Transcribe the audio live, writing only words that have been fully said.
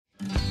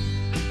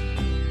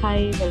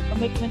Hi,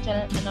 welcome back to my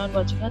channel and now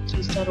watching a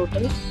 3-star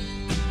hotel.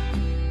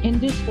 In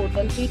this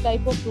hotel, 3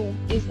 type of room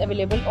is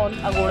available on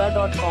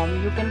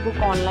agoda.com. You can book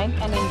online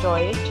and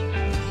enjoy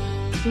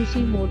it. To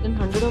see more than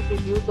 100 of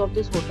reviews of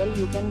this hotel,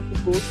 you can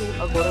go to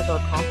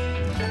agoda.com.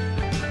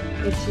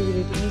 Its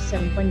rating is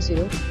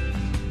 7.0.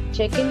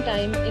 Check-in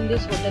time in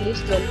this hotel is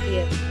 12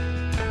 p.m.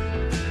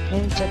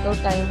 and check-out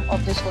time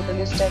of this hotel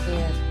is 10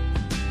 a.m.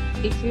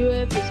 If you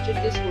have visited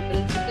this hotel,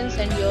 you can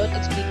send your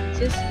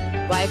experiences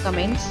via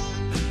comments.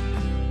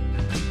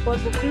 For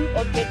booking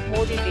or get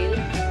more details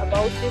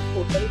about this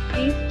hotel,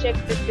 please check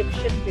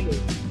description below.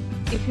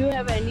 If you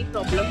have any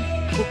problem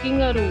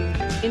booking a room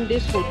in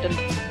this hotel,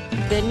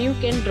 then you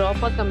can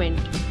drop a comment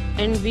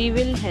and we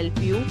will help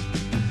you.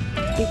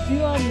 If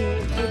you are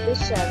new to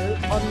this channel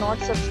or not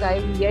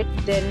subscribed yet,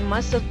 then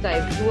must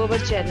subscribe to our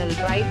channel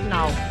right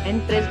now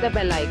and press the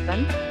bell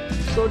icon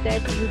so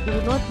that you do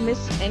not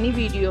miss any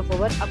video of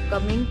our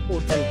upcoming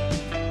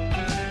hotel.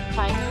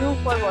 Thank you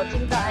for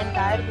watching the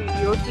entire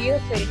video. Dear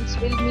friends,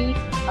 we'll meet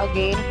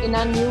again in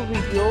a new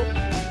video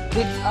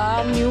with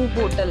a new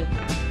hotel.